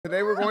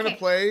Today we're going to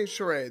play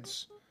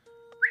charades.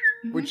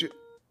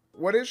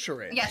 What is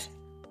charades? Yes.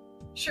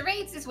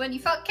 Charades is when you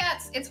fuck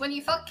cats. It's when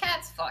you fuck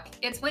cats. Fuck.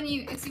 It's when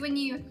you.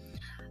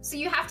 So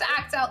you have to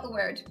act out the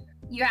word.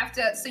 You have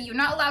to. So you're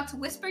not allowed to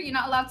whisper. You're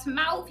not allowed to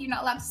mouth. You're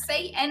not allowed to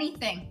say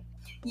anything.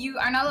 You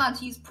are not allowed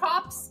to use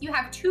props. You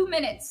have 2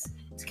 minutes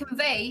to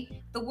convey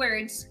the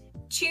words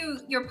to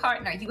your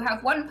partner. You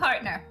have one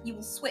partner. You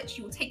will switch.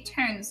 You will take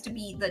turns to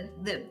be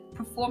the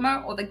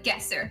performer or the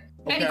guesser.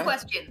 Okay. Any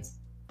questions?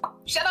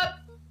 Shut up.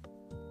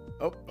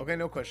 Oh, okay,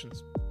 no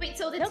questions. Wait,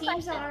 so the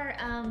teams are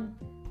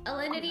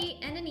Alinity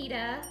and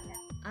Anita,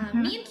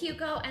 me and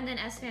Kyuko, and then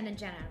Esfand and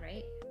Jenna,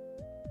 right?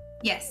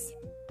 Yes.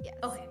 Yes.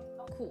 Okay,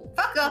 cool.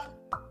 Fuck off.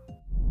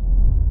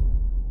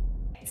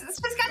 So this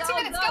just got 2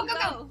 minutes.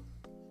 Go.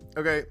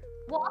 Okay.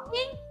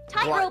 Walking,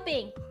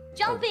 tightroping,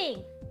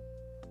 jumping,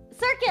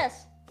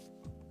 circus.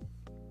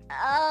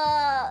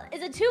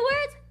 Is it 2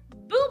 words?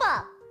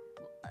 Booba,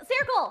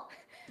 circle,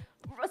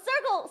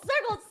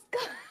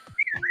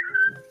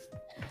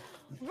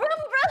 vroom.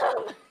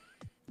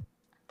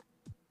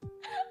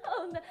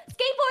 Oh, no.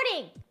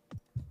 Skateboarding.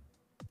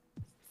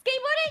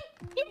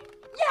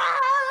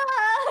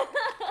 Yeah!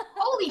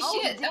 Holy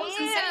shit, that was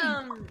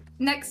insane.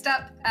 Next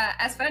up,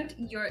 Esfand,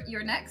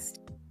 you're next.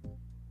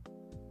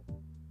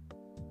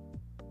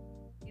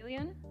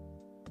 Alien?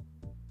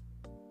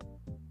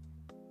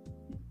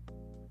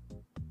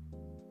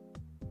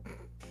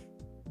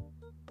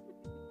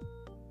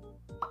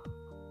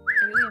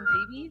 Alien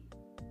baby?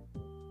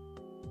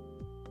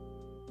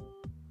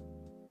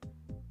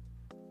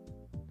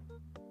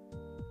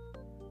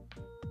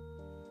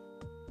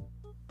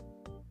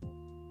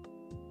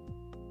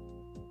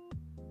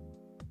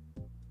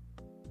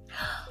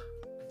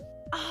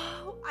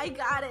 Oh, I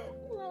got it.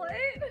 What?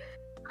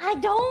 I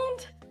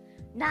don't.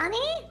 Nani?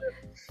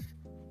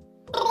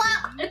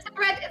 It's a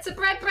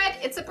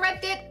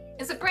bread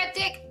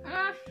dick.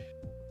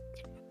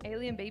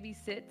 Alien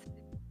babysit?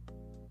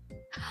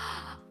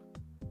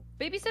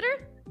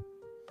 Babysitter?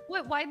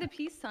 What? Why the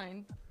peace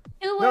sign?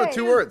 2 No, words.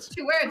 2 words.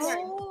 2 words.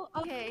 Oh,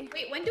 okay.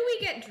 Wait, when do we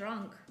get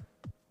drunk?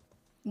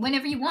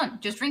 Whenever you want.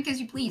 Just drink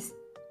as you please.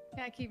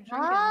 Yeah, keep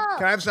drinking. Oh,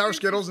 Can I have sour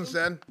Skittles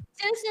instead?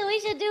 Susu, we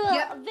should do a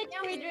Yep.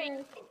 victory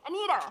drink.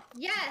 Anita.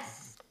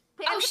 Yes.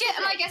 Oh shit,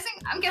 am I guessing?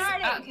 I'm guessing. Oh,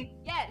 Starting. okay.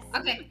 Yes.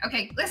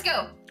 Okay, let's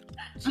go.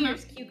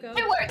 Cheers, Kyuko.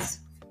 2 words.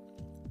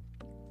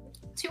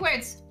 2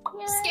 words.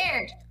 Yeah.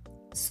 Scared.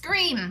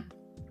 Scream.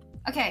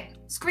 Okay,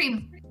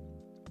 scream.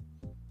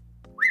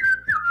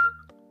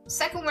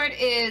 Second word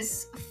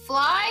is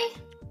fly.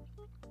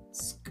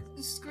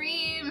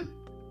 Scream.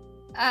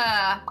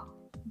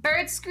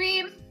 Bird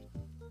scream.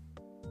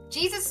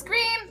 Jesus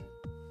scream.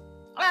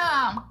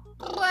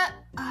 What?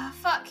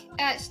 Fuck.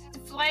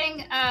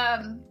 Flying.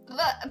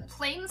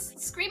 Planes.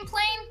 Scream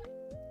plane.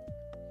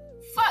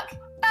 Fuck.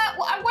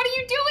 What are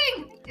you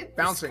doing?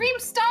 Bouncing. Scream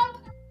stomp.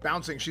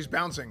 Bouncing. She's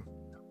bouncing.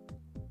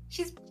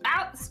 She's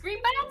out. Scream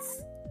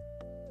bounce.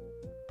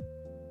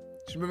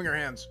 She's moving her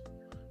hands.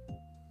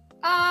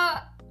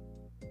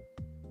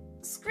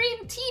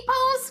 Scream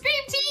T-pose.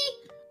 Scream T.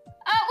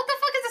 What the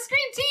fuck is a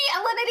scream T?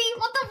 Alinity.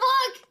 What the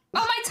fuck?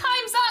 Oh, my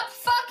time's up.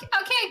 Fuck.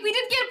 Okay, we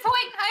didn't get a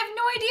point. I have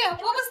no idea.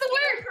 What was the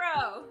word?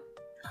 Crow.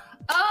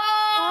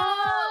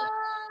 Oh.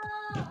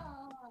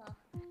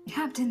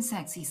 Captain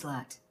Sexy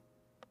Slut.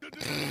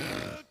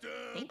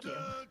 Thank you.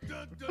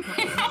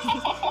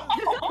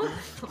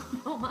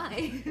 Oh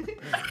my.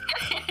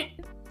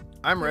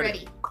 I'm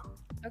ready.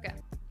 Okay.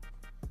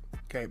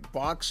 Okay,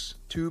 box,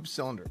 tube,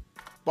 cylinder.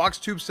 Box,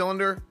 tube,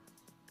 cylinder,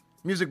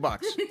 music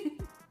box.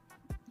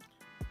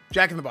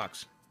 Jack in the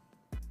Box.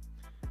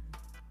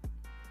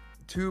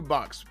 Tube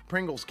box,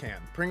 Pringles can.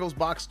 Pringles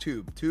box,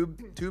 tube.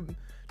 Tube,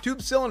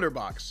 cylinder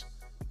box.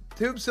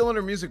 Tube,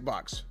 cylinder, music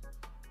box.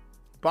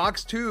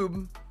 Box,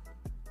 tube,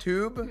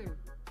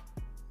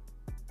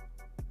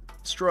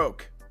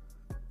 stroke.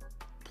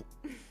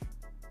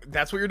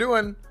 That's what you're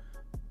doing.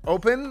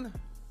 Open,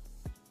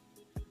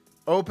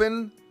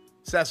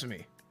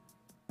 sesame.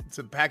 It's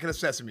a packet of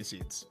sesame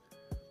seeds.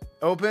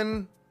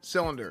 Open,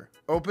 cylinder.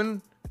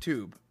 Open,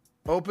 tube.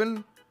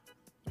 Open,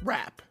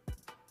 wrap.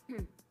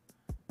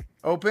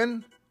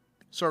 Open,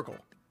 circle.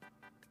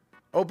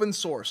 Open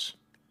source.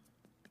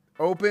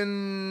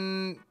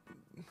 Open,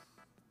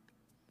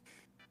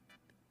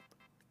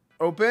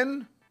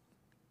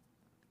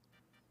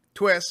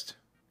 twist,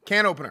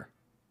 can opener.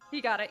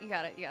 You got it.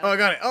 Oh, I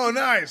got it. Oh,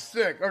 nice.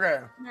 Sick.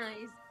 Okay.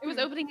 Nice. It was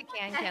opening a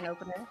can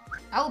opener.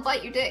 I will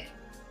bite your dick.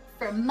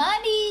 For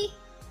money.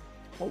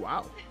 Oh,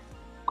 wow.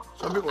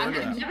 Some people are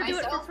into that. Never do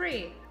it for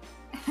free.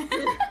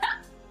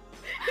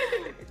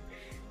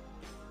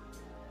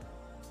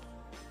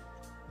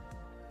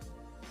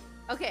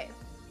 Okay.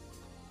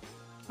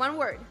 1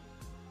 word.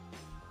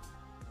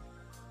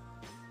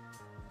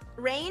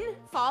 Rain,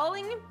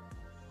 falling,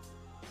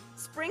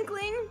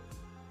 sprinkling,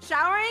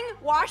 showering,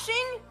 washing.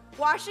 Is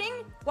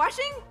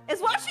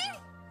washing?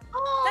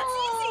 Oh. That's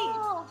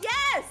easy.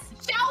 Yes.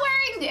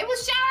 Showering. It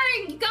was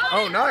showering. You got it.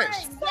 Oh,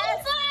 nice. So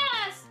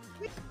fast.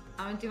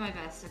 I'm gonna do my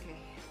best, okay.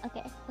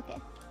 Okay.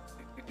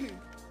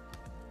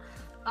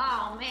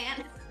 Oh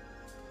man.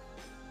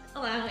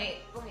 Hold on, wait.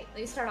 Let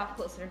me start off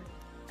closer.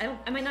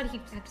 I might not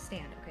have to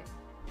stand. Okay.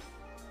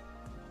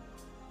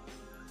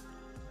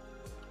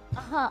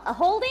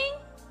 Holding,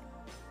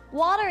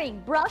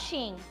 watering,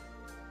 brushing,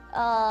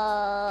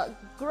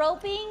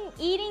 groping,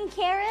 eating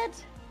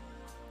carrot,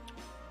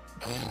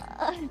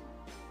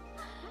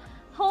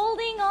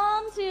 holding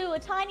on to a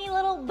tiny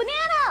little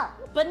banana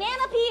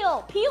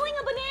peel, peeling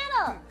a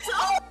banana.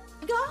 Oh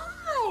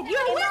God,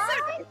 you're a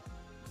wizard.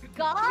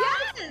 God.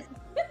 Yes.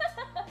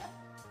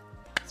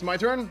 It's my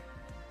turn?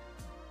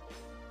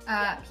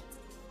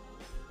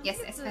 Yes,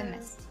 Esfand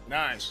missed.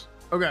 Nice.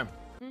 Okay.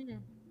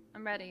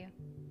 I'm ready.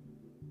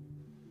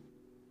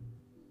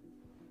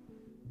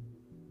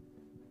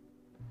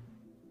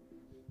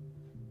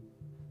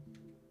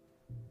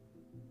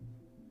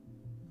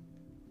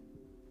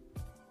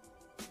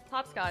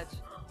 Hopscotch.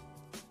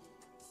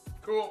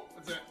 Cool.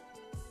 That's it.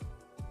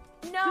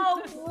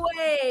 No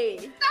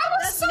way. That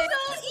was so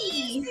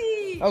easy.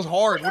 easy. That was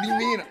hard. What do you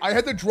mean? I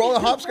had to draw the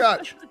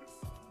hopscotch.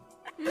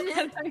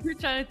 I thought you were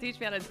trying to teach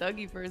me how to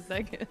Dougie for a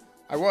second.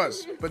 I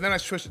was, but then I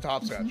switched to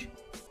hopscotch.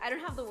 I don't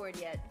have the word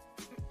yet.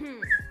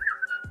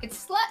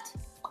 It's slut.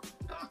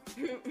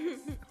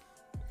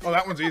 Oh,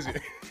 that one's easy.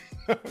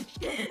 I'm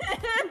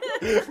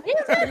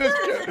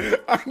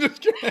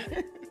just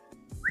kidding.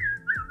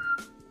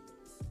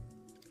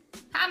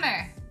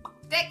 Hammer.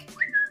 Dick.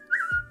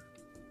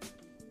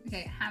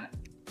 Okay, hammer.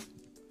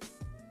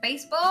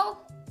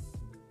 Baseball.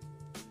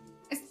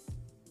 It's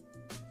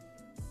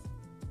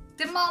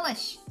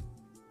demolish.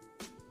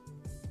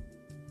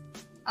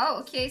 Oh,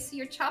 okay, so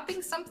you're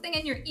chopping something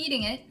and you're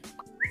eating it.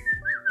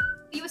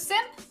 Are you a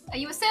simp? Are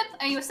you a simp?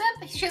 Are you a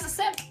simp? She's a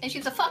simp and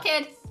she's a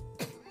fuckhead.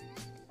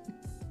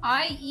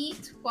 I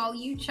eat while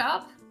you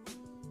chop.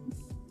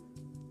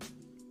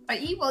 I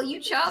eat while you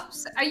chop.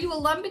 Are you a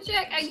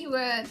lumberjack? Are you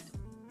a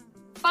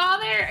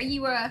father? Are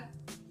you a...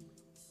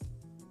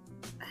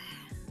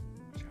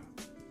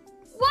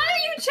 What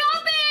are you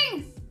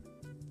chopping?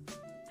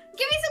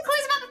 Give me some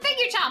clues about the thing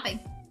you're chopping.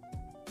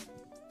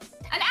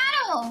 An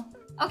animal.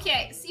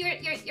 Okay, so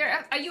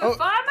are you a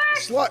farmer?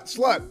 Slut.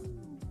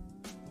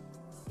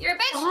 You're a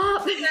bitch.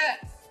 Stop.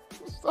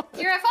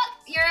 You're a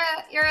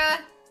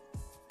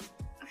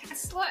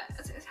slut.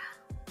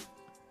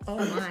 Oh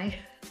my.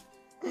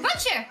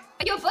 Butcher.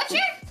 Are you a butcher?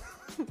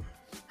 Are you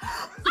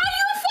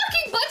a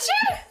fucking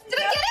butcher? Did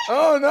I get it?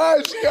 Oh,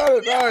 nice. You got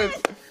it.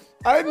 Nice.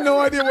 I had no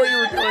idea what you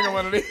were doing,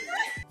 Alinity.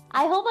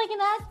 I hope I can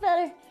act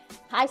better.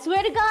 I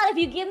swear to God, if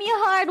you give me a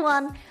hard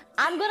one,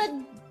 I'm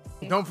gonna...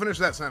 Don't finish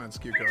that sentence,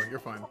 Kyuko. You're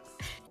fine.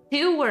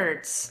 2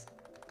 words.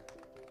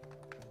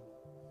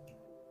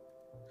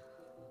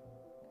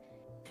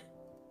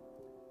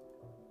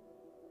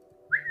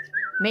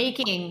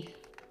 Making.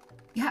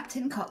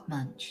 Captain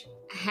Cockmunch.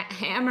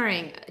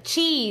 Hammering.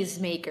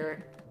 Cheese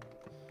maker.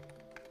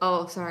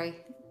 Oh,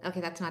 sorry. Okay,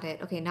 that's not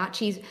it. Okay, not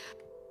cheese.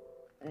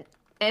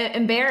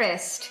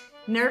 Embarrassed.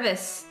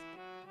 Nervous.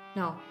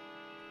 No.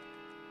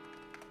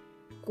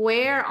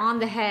 Square on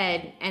the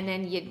head, and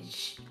then you...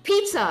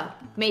 Pizza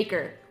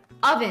maker.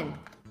 Oven.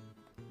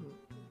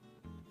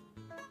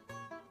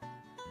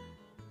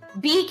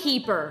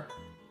 Beekeeper.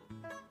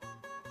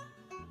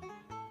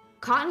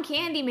 Cotton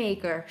candy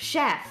maker.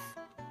 Chef.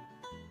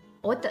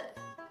 What the...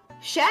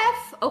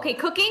 Chef? Okay,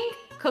 cooking?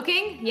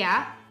 Cooking?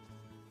 Yeah.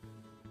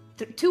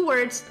 2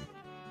 words.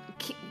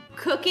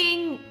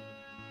 Cooking...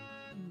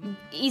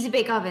 Easy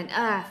bake oven.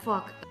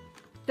 Fuck.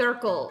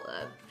 Circle.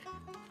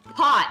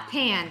 Pot.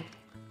 Pan.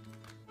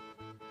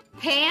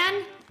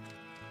 Pan?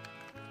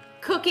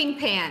 Cooking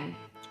pan.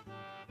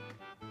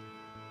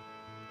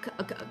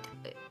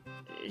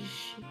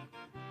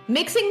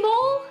 Mixing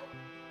bowl?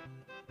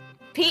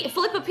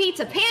 Flip a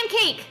pizza.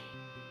 Pancake!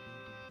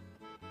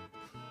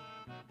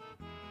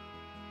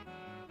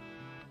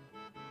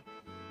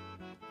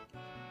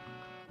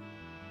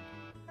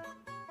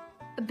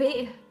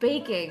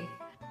 Baking.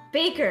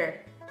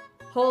 Baker.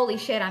 Holy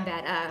shit, I'm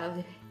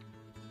bad.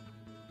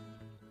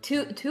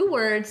 2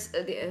 words.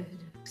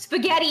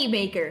 Spaghetti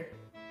maker.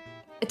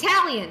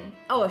 Italian.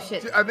 Oh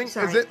shit. I think,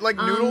 sorry. is it like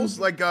noodles?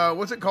 Like,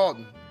 what's it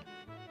called?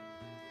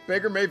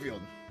 Baker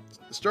Mayfield.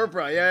 Stir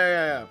fry.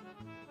 Yeah.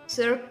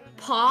 Sir,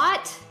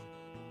 pot?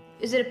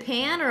 Is it a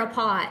pan or a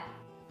pot?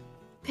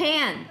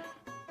 Pan.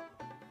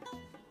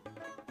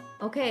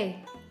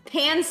 Okay.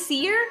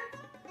 Pan-seer?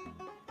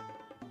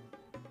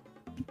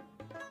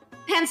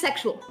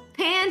 Pansexual.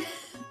 Pan...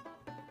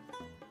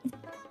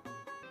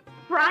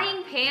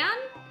 Frying pan?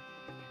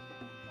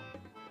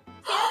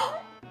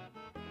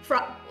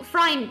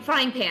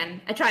 Frying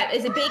pan. I tried.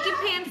 Is it bacon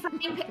pan?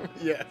 Frying pan?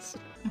 Yes.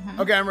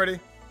 Okay, I'm ready.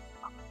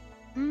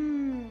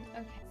 Okay.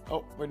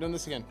 Oh, we're doing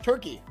this again.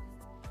 Turkey.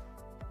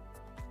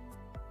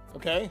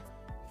 Okay.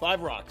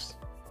 5 rocks.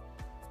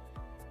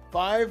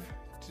 5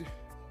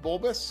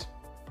 bulbous.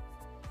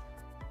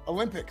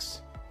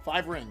 Olympics.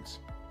 5 rings.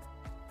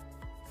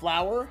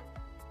 Flower.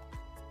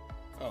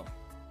 Oh.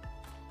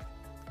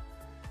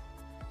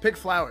 Pick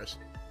flowers.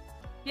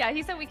 Yeah,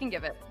 he said we can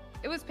give it.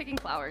 It was picking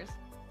flowers.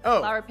 Oh.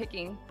 Flower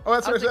picking. Oh,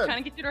 that's I what was I said.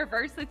 trying to get you to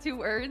reverse the 2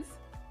 words.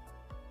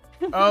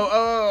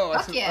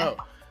 Fuck yeah.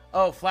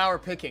 Oh, flower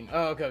picking.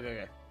 Oh,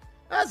 okay.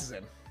 That's the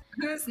same.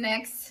 Who's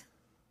next?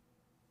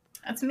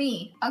 That's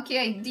me.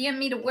 Okay, DM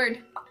me the word.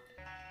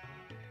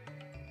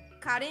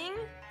 Cutting,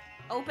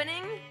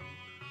 opening,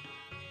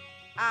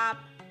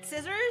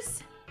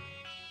 scissors,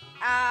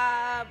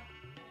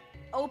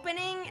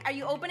 opening. Are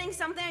you opening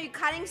something? Are you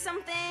cutting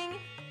something?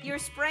 You're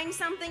spraying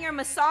something? You're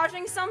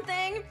massaging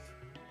something?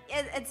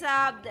 It's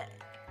I think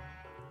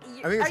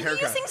it's are you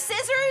haircut. using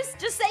scissors?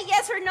 Just say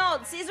yes or no.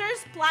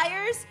 Scissors,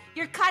 pliers.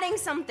 You're cutting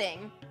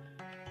something.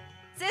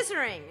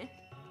 Scissoring.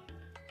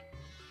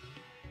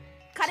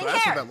 Cutting So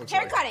that's hair. what that looks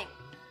Hair like. cutting.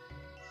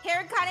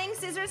 Hair cutting.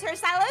 Scissors.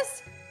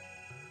 Hairstylist.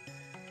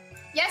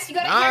 Yes, you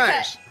got a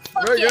Nice. haircut.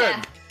 Fuck Very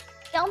yeah. good.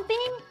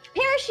 Jumping,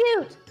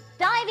 parachute,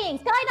 diving,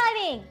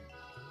 skydiving.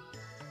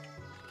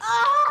 Ah!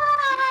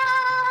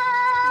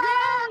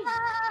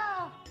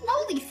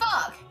 Holy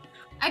fuck!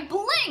 I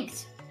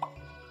blinked.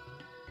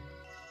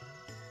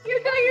 You're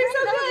so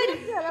good.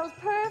 That was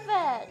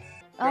perfect.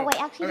 Oh Go.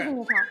 wait, actually, Okay. you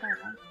can talk.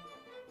 Okay.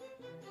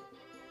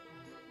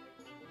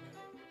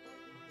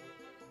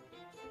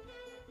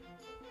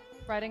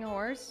 Riding a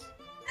horse.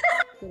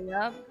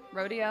 Yep.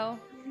 Rodeo.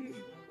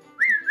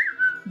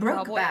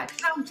 Brokeback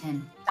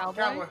Mountain.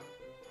 Cowboy.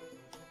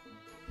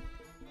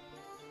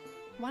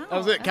 Wow. That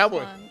was it, cowboy.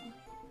 excellent.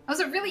 That was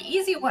a really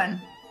easy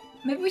one.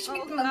 Maybe we should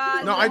make them a God.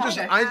 bit No, I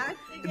harder.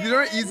 if these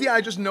aren't easy,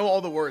 I just know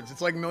all the words. It's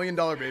like $1 Million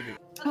Baby.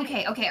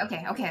 Okay.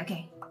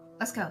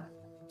 Let's go.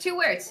 2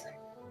 words.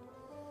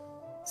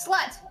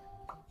 Slut.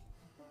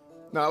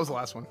 No, that was the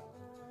last one.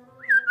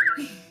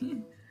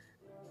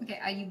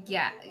 Okay,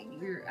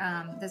 you're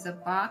there's a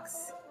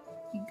box.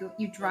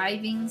 You're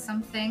driving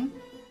something.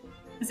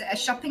 Is it a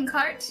shopping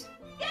cart?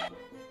 Yeah.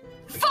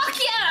 Fuck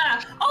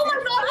yeah! Oh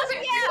my god, that's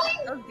yeah!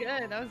 That was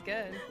good. That was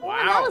good. Oh,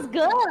 that was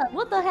good.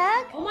 What the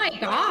heck? Oh my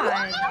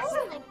god.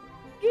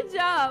 Good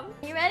job.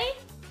 You ready?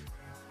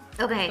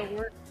 Okay. The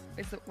word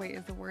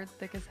is the word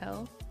thick as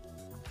hell?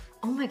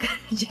 Oh my god,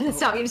 Jenna,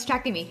 stop! You're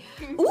distracting me.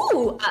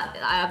 Ooh,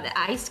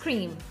 ice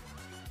cream.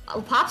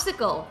 Oh,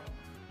 popsicle.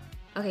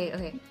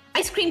 Okay.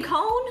 Ice cream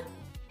cone.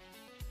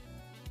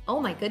 Oh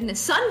my goodness.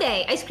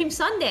 Sundae. Ice cream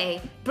sundae.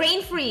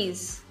 Brain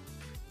freeze.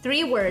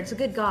 3 words.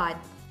 Good God.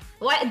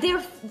 What?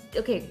 They're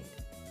okay.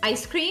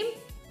 Ice cream.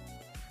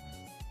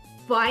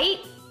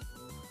 Bite.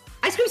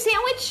 Ice cream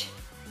sandwich.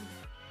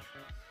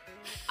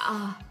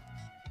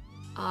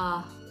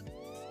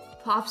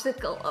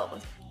 Popsicle. Oh,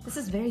 this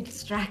is very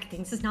distracting.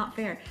 This is not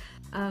fair.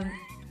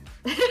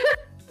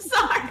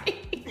 Sorry.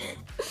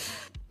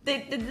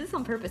 They did this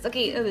on purpose.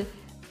 Okay.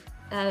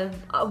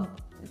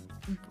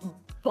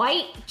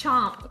 Bite,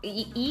 chomp,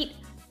 eat,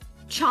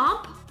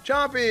 chomp,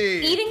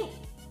 Chompy. eating,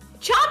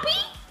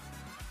 chompy.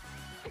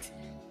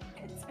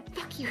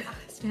 Fuck you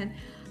guys, man.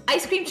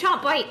 Ice cream,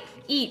 chomp, bite,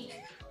 eat.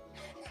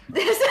 I'm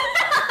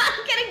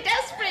getting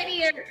desperate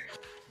here.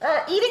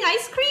 Eating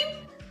ice cream.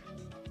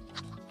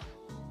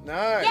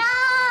 Nice.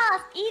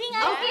 Yes, eating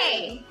ice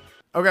cream.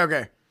 Okay.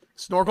 Okay.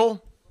 Snorkel.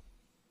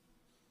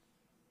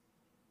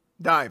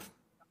 Dive.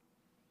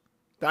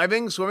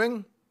 Diving,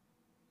 swimming.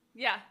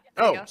 Yeah.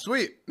 there you Oh, go.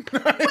 sweet.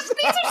 These are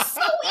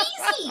so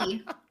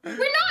easy. We're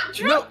not No,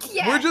 drunk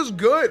yet. we're just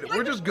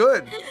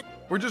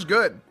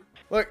good.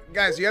 Look,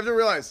 guys, you have to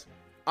realize,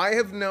 I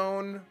have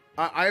known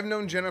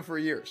Jenna for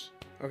years.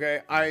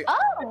 Okay,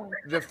 Oh.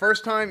 the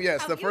first time we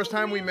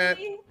met,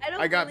 don't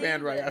I got believe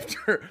banned right it.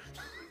 after.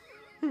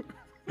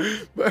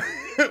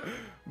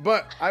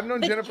 but I've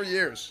known Jenna for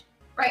years.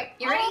 Right,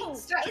 you ready? Oh,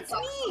 Start the it's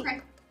clock. me.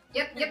 Okay.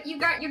 Yep,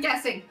 you're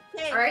guessing.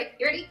 Okay. All right,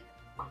 you ready?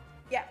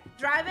 Yeah,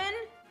 driving,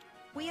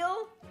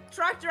 wheel,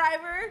 truck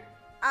driver,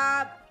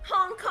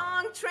 Hong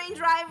Kong train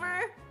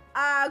driver,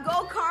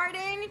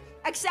 go-karting,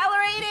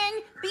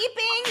 accelerating,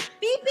 beeping,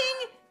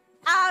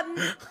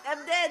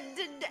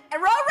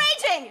 road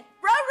raging,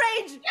 road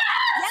rage.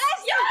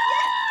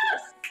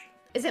 Yes.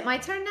 Is it my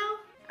turn now?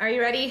 Are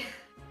you ready?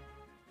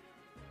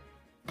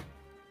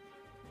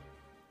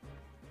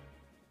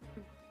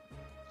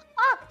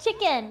 Oh,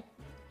 chicken.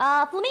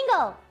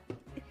 Flamingo.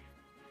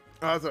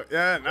 Oh,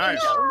 yeah, nice.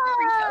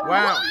 Yeah.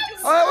 Wow.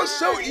 Oh, that was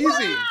so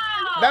easy.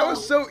 That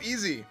was so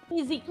easy.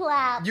 Easy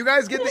clap. You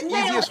guys get the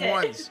easiest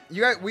ones. We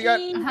got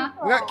Easy Uh-huh.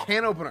 clap.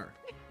 can opener.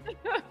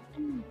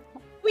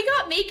 We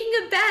got making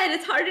a bed.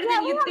 It's harder Yeah,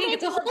 than we you were think.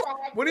 It's a making whole.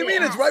 that. What do you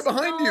mean? It's right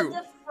behind No, you.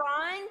 The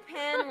frying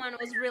pan one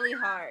was really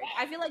hard.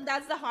 I feel like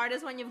that's the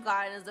hardest one you've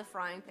gotten is the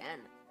frying pan.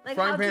 Like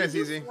Frying how pan do is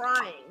you easy.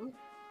 Frying?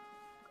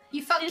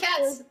 You fuck This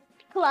cats. is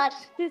clutch.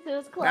 This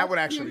is clutch. That would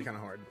actually be kind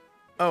of hard.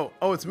 Oh,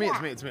 it's me.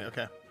 It's me.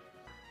 Okay.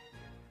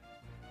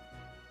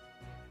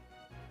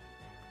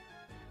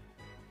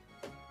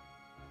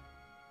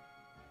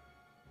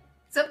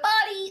 It's a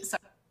body. Sorry.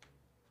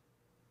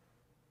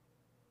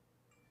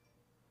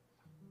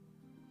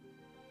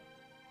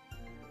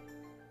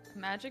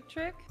 Magic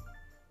trick?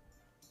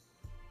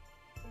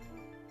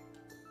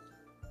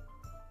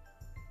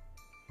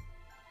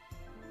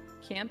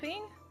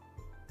 Camping?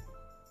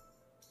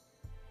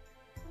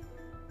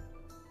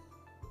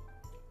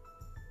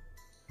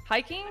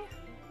 Hiking?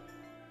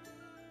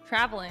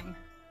 Traveling?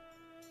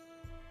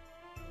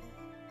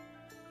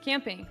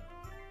 Camping.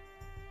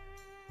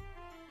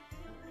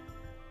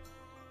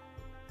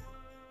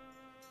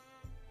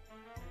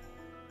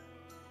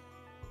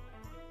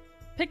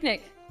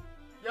 Picnic.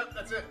 Yep,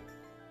 that's it.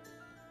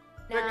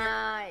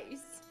 Nice.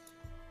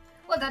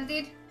 Well done,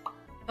 dude.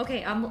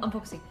 Okay, I'm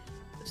focusing.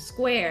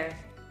 Square.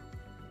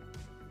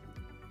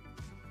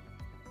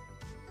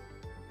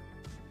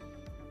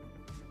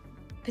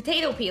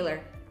 Potato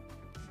peeler.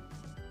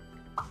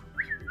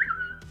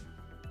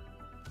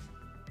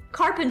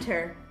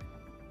 Carpenter.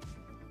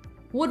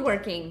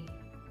 Woodworking.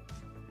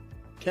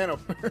 Can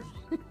opener.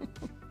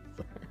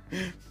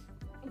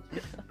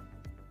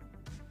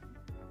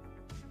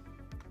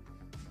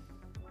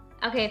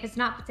 Okay, if it's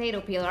not potato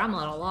peeler, I'm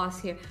at a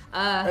loss here.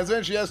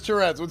 Esfand, she has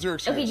Tourette's. What's your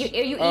excuse? Okay,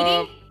 are you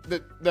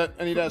eating? That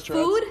Anita has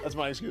Tourette's. Food? That's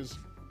my excuse.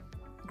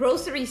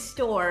 Grocery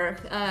store.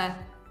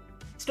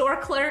 Store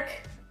clerk.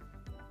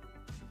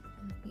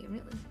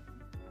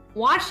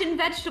 Washing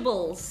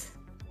vegetables.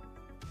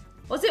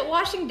 Was it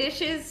washing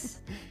dishes?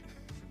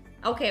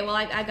 Okay, well,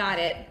 I got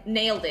it.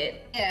 Nailed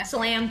it. Yeah.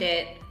 Slammed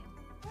it.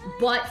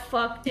 Butt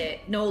fucked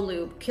it. No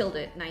lube. Killed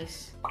it.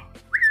 Nice.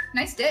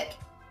 Nice dick.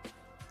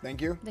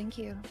 Thank you. Thank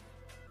you.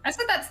 I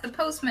said that's the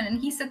postman,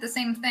 and he said the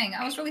same thing.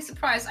 I was really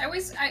surprised.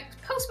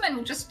 Postmen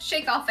will just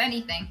shake off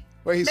anything.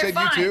 Wait, he They're said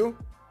fine. you too?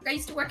 I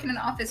used to work in an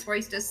office where I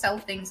used to sell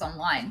things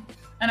online,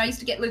 and I used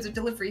to get loads of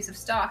deliveries of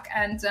stock,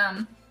 and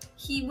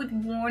he would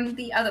warn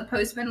the other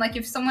postman, like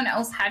if someone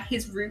else had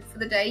his route for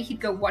the day,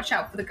 he'd go watch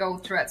out for the girl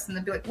with Tourette's, and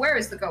they'd be like, where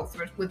is the girl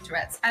with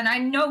Tourette's? And I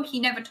know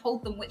he never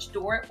told them which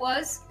door it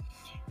was,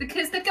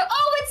 because they'd go,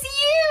 oh, it's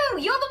you!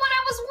 You're the one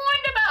I was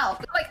warned about!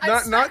 But,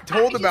 like, Not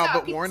told about,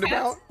 but warned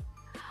about?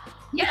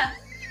 Yeah.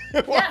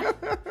 Yeah,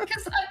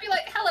 because I'd be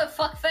like, hello,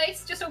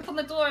 fuckface, just open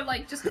the door,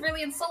 like, just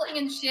really insulting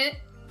and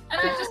shit, and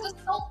I just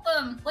assault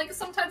them. Like,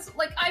 sometimes,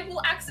 like, I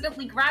will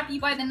accidentally grab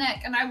you by the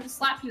neck, and I will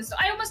slap you, so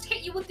I almost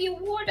hit you with the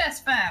award,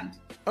 Esfand.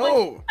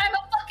 Oh! Like, I'm a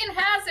fucking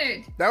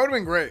hazard! That would have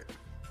been great.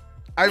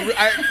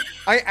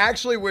 I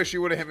actually wish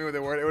you would have hit me with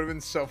the word. It would have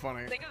been so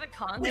funny. Think of the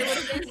cons.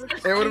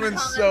 It would have been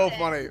so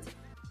funny.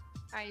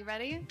 Are you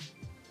ready?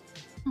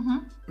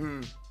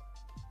 Mm-hmm.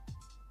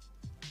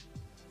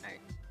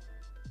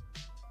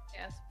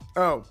 Yes.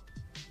 Oh.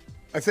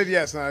 I said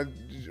yes, and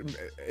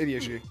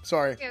idiocy.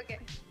 Sorry. Okay.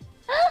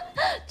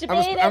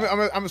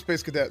 I'm a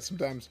space cadet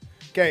sometimes.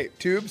 Okay,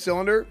 tube,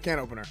 cylinder, can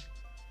opener.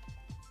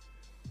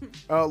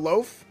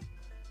 Loaf.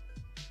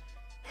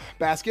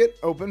 Basket,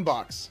 open,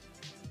 box.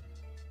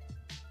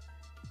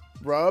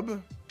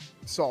 Rub,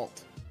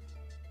 salt.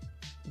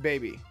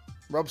 Baby.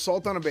 Rub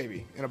salt on a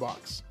baby in a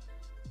box.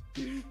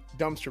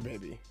 Dumpster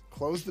baby.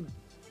 Close the...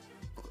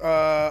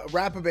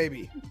 wrap a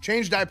baby.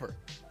 Change diaper.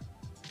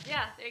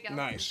 Yeah, there you go.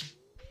 Nice.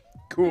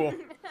 Cool.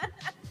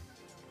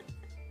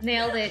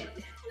 Nailed it.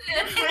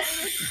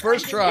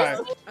 First try.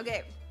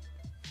 Okay.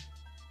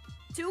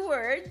 2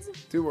 words.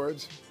 2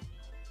 words.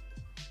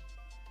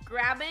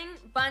 Grabbing,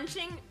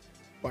 bunching,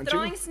 Bunching.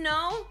 throwing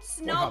snow,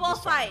 snowball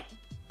this time? fight.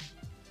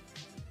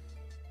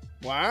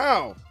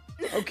 Wow.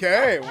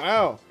 Okay,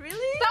 wow.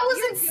 Really? That was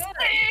You're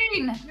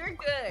insane! Good. You're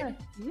good.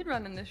 You're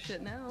running this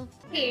shit now.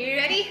 Okay, you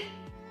ready?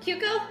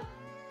 Hugo?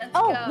 Let's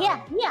Oh, go.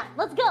 yeah,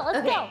 let's go,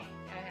 let's go.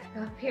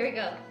 Oh, here we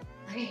go.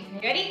 Okay, you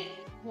ready?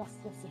 Yes.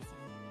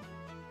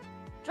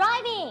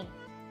 Driving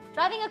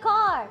a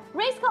car,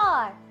 race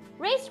car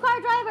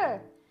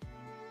driver,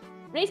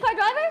 race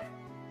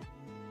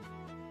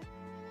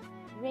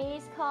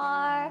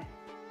car,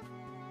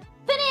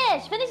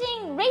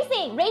 finishing,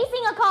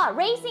 racing a car,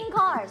 racing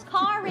cars,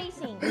 car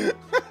racing,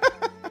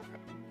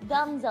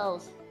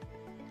 Dumzos,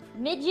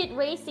 midget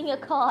racing a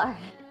car,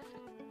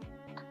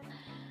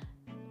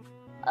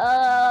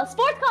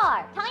 sports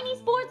car, tiny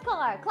sports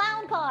car,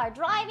 clown car,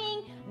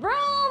 driving,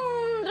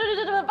 vroom,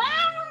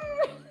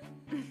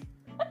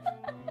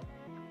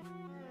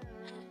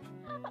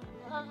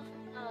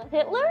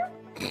 Hitler?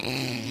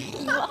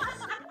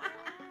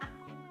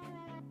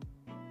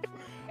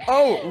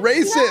 Oh,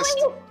 racist.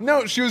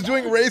 No, she was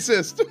doing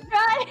racist.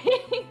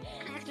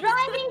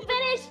 Driving,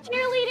 finished,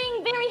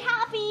 cheerleading, very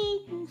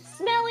happy,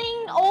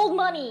 smelling old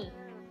money.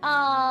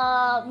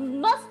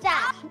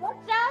 Mustache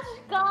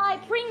guy,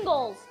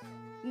 Pringles.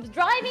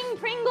 Driving,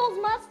 Pringles,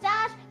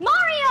 mustache,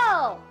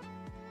 Mario!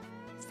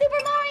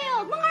 Super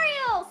Mario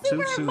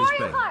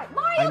Kart,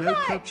 I know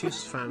Coach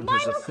Esfand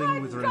has a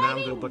thing with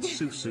Ronaldo, but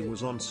Susu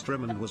was on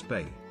stream and was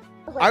bae.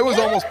 I was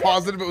almost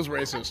positive it was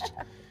racist.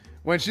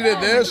 When she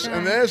did this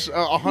and this,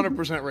 100%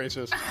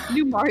 racist.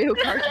 New Mario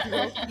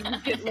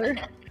Kart Hitler.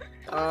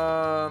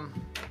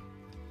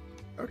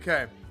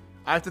 Okay.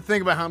 I have to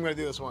think about how I'm going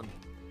to do this one.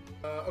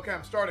 Okay,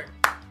 I'm starting.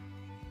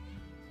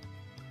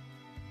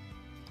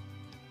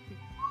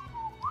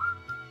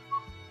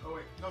 Oh,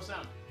 wait. No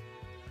sound.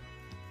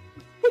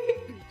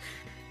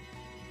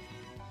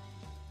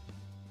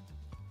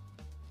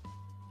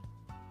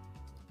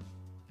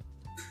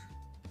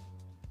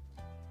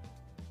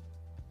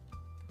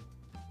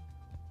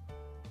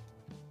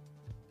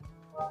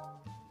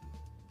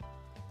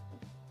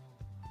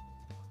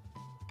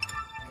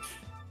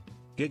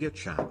 Giga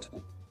chat.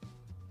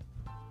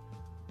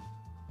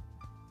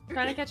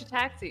 Trying to catch a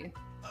taxi.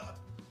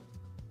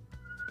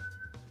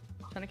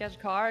 Trying to catch a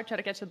car, try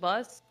to catch the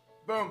bus.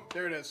 Boom,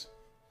 there it is.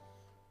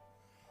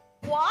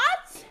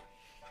 What?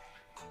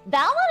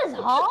 That one is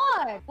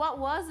hard. What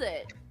was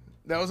it?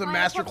 That was a Mine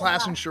master was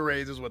class a in lot.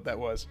 charades is what that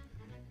was.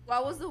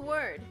 What was the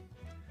word?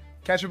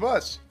 Catch a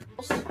bus.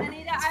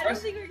 Anita, I don't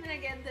think we're gonna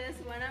get this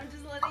one. I'm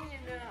just letting you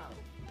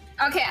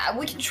know. Okay,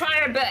 we can try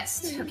our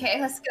best. Okay,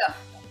 let's go.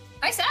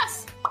 Nice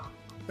ass.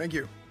 Thank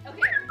you.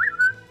 Okay.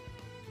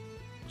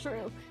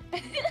 True.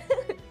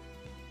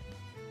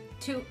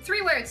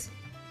 3 words.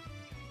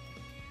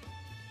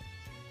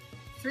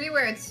 3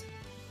 words.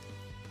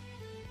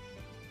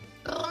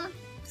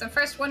 The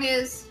first one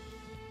is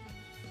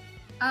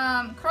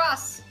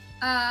cross.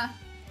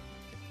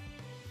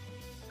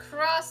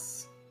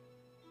 Cross.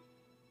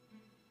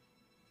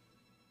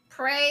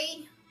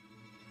 Pray.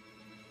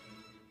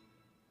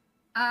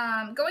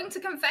 Going to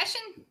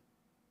confession.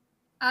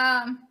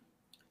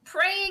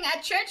 Praying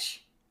at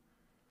church.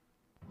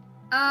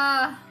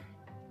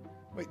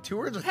 Wait, 2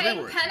 words or 3 Paying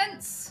words?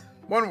 penance.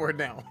 1 word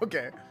now.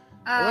 Okay.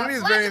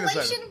 Olympia's very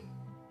indecisive. Flagellation.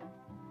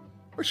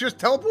 Oh, she just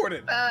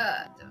teleported.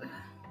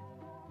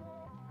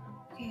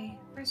 Okay,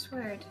 first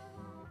word.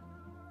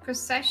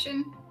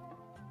 Procession.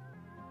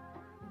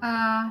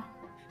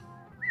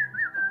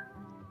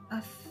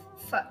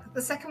 Fuck.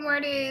 The second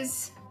word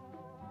is.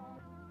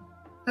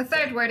 The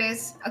third word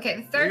is. Okay,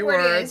 the third 3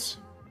 word words. is.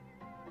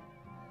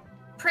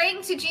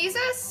 Praying to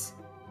Jesus.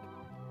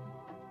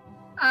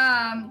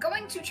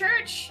 Going to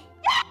church.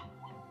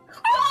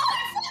 Oh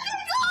my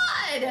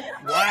fucking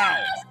god!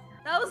 Wow.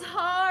 That was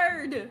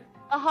hard.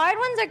 The hard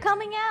ones are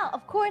coming out,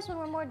 of course, when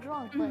we're more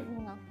drunk. But you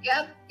know.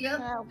 Yep.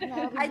 No,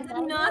 I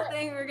did not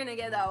think we were gonna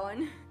get that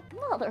one.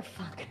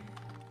 Motherfucker.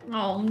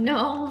 Oh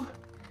no.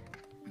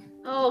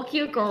 Oh,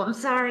 cute girl, I'm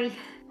sorry.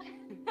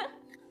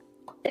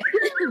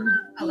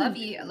 I love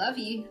you. I love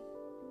you.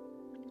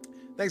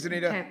 Thanks,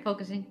 Anita. Okay,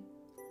 focusing.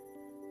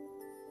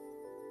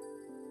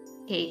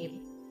 Okay.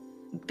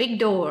 Big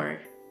door.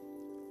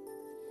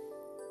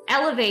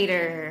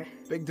 Elevator.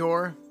 Big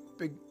door.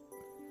 Big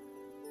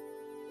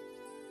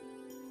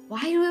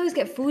Why do we always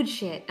get food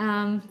shit?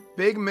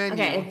 big menu.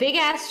 Okay, a big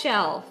ass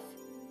shelf.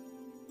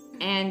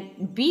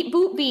 And beep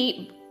boop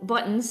beep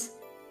buttons.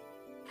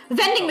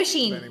 Vending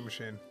machine. Vending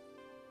machine.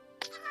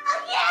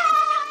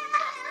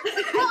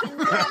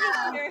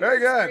 Very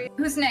good.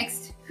 Who's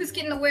next? Who's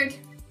getting the word?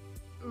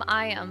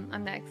 I am.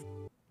 I'm next.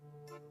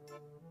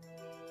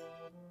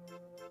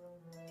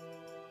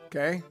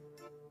 Okay.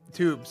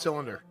 Tube,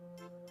 cylinder.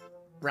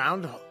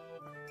 Round.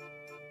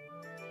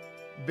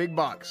 Big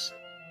box.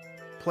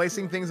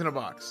 Placing things in a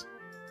box.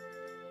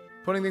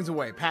 Putting things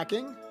away.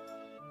 Packing.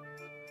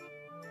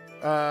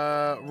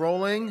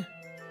 Rolling.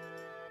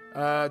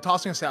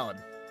 Tossing a salad.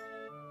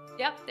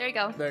 Yep, there you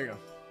go. There you go.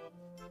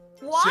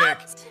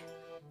 What? Sick.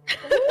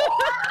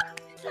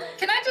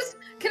 Can I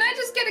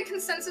just get a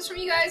consensus from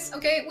you guys?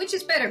 Okay, which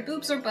is better,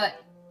 boobs or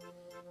butt?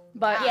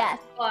 But Yes.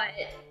 but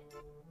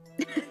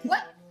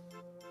What?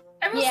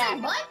 Everyone's Yeah.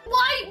 saying what?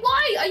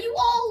 Why? Are you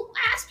all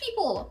ass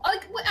people?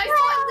 Like, I feel like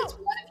at least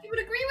one of you would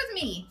agree with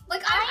me.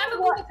 Like, I'm a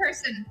booby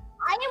person.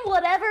 I am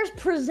whatever's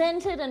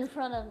presented in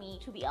front of me,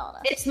 to be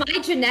honest. It's my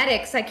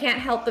genetics. I can't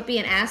help but be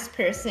an ass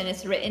person.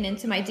 It's written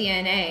into my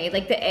DNA.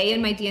 Like the A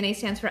in my DNA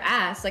stands for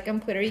ass. Like I'm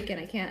Puerto Rican.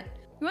 I can't.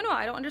 you wanna know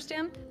what I don't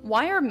understand?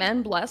 Why are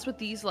men blessed with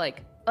these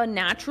like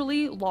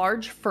unnaturally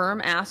large,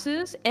 firm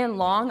asses and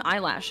long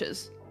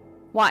eyelashes?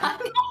 Why?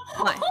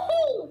 Why?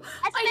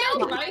 I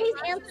know, Can right? you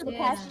please answer the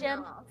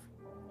question?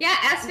 Yeah,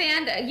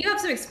 Esfand, you have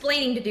some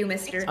explaining to do,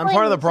 mister. I'm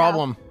part of the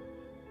problem.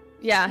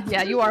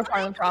 Yeah, you are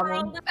part of the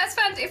problem. That's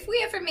fine. If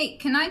we ever meet,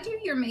 can I do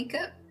your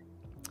makeup?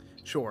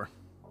 Sure.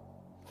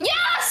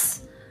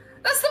 Yes!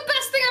 That's the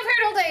best thing I've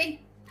heard all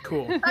day.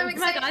 Cool. I'm Oh my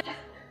excited. god.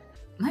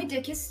 My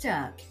dick is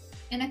stuck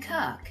in a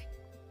cock.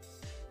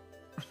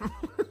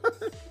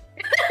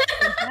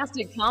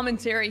 Fantastic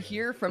commentary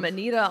here from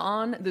Anita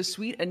on the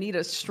Sweet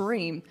Anita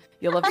stream.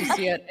 You love to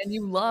see it, and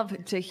you love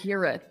to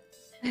hear it.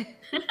 Sometimes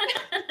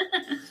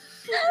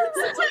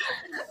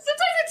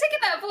I take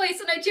in that voice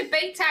and I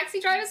debate taxi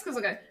drivers because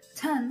I go,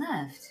 turn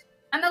left.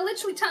 And they'll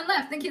literally turn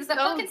left thinking it's the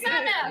fucking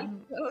sign now.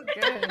 So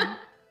good.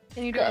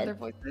 Can you do Good. other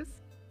voices?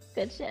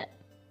 Good shit.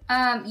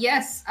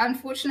 Yes,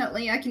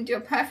 unfortunately, I can do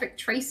a perfect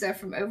Tracer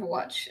from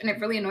Overwatch, and it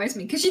really annoys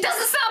me because she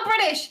doesn't sound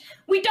British.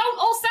 We don't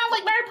all sound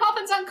like Mary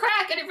Poppins on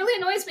crack, and it really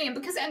annoys me. And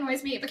because it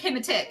annoys me, it became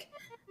a tick.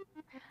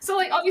 So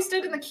like, I'll be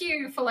stood in the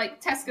queue for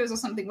like Tesco's or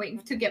something, waiting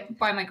to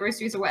buy my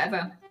groceries or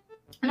whatever,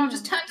 and I'll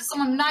just turn to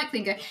someone nightly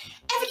and go,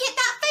 "Ever get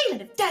that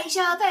feeling of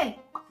deja vu?"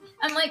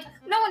 And like,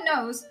 no one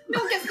knows, no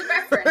one gets the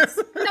reference,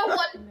 no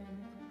one.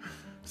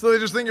 So they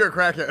just think you're a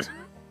crackhead.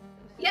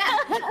 Yeah.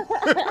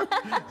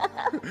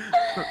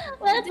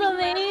 That's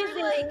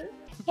amazing.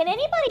 Can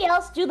anybody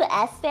else do the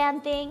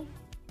Esfand thing?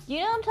 Do you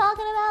know what I'm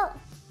talking about?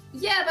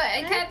 Yeah, but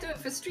I can't do it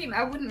for stream.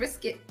 I wouldn't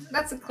risk it.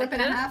 That's a clip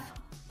and a half.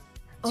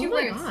 Oh Two my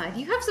words. god,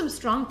 you have some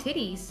strong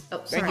titties. Oh,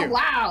 Thank sorry. you.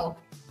 Wow.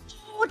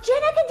 Oh,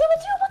 Jenna can do it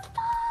too. What the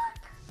fuck?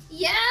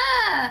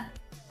 Yeah.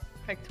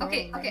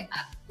 Okay, okay.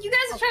 You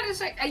guys are trying to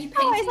say, are you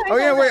painting? Oh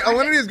yeah, wait.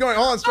 Alinity is going.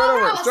 Hold on,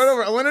 start over. Start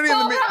over. Alinity in the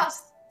Bob meet.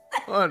 Ross!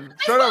 Hold on.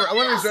 Start over.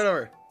 Alinity, start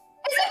over.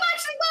 Is it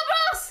actually Bob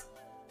Ross?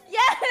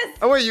 Yes.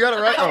 Oh wait, you got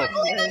it right. I Oh. can't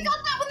believe I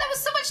got that when there was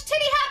so much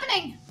titty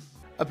happening.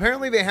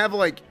 Apparently they have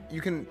like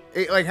you can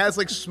it like has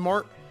like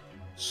smart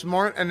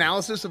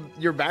analysis of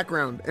your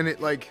background and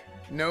it like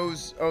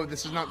knows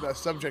this is not the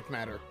subject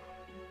matter.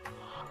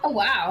 Oh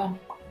wow,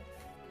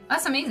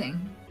 that's amazing.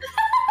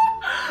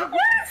 What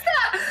is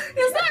that?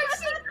 Is that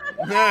actually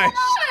Nice.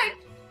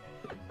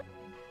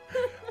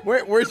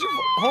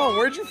 Oh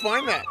Where'd you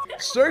find that?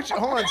 Search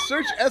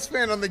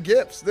Esfand on the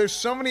GIFs. There's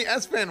so many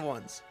Esfand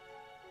ones.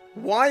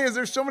 Why is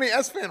there so many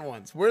Esfand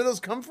ones? Where do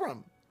those come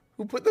from?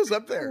 Who put those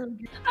up there?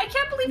 I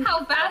can't believe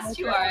how vast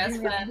you are,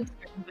 Esfand.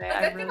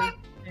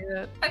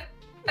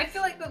 I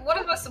feel like one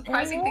of the most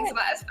surprising things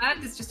about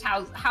Esfand is just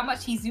how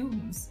much he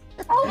zooms.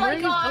 Oh my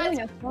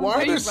god!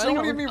 Why are there so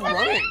many of me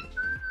running?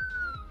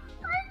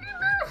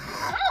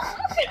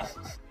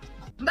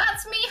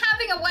 That's me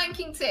having a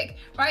wanking tick,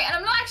 right? And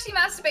I'm not actually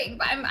masturbating,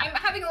 but I'm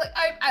having like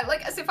I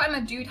like as if I'm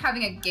a dude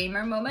having a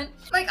gamer moment.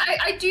 Like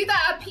I do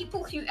that at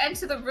people who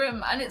enter the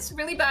room, and it's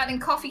really bad in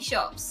coffee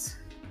shops.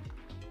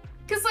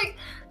 Cause like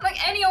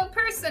any old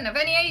person of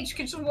any age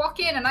could just walk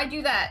in, and I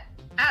do that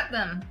at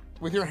them.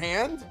 With your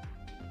hand?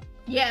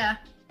 Yeah.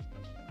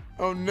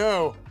 Oh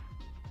no.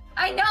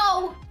 I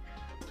know.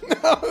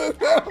 No, is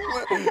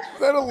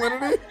that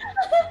Alinity?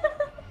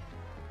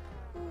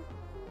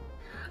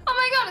 Oh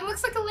my god, it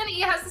looks like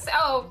Alinity has this.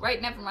 Oh,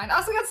 right, never mind. I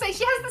was gonna say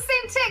she has the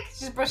same tick. She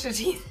just brushed her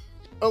teeth.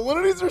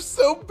 Alinities are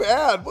so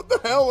bad. What the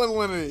hell,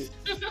 Alinity?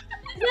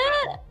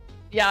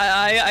 Yeah,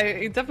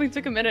 I definitely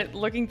took a minute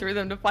looking through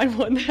them to find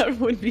one that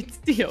would be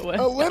TOS.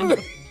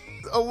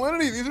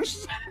 Alinity, these are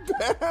so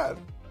bad.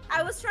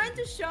 I was trying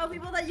to show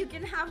people that you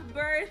can have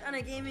birth on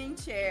a gaming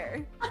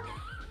chair.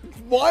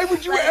 Why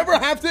would you ever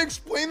have to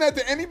explain that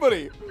to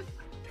anybody?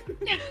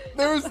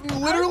 There's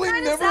literally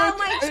never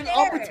an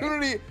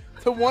opportunity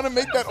to want to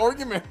make that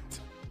argument.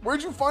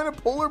 Where'd you find a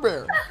polar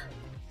bear?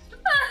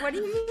 What do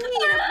you mean,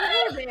 a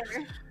polar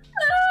bear?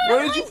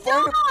 Where did you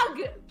find a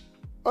dog?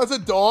 Oh, it's a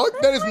dog?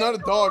 That is not a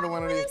dog,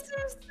 Alinity.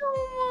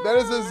 That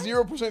is a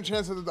 0%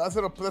 chance that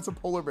that's a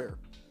polar bear.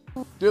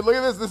 Dude, look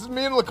at this. This is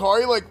me and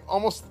Lakari like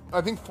almost,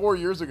 I think 4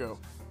 years ago.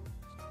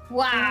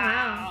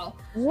 Wow.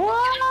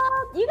 What?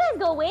 You guys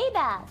go way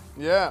back.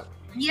 Yeah.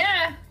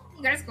 Yeah,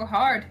 you guys go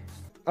hard.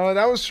 Oh,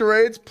 that was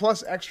charades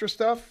plus extra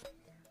stuff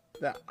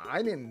that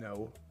I didn't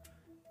know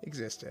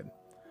existed.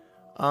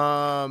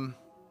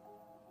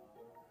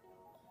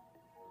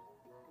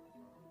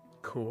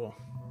 Cool.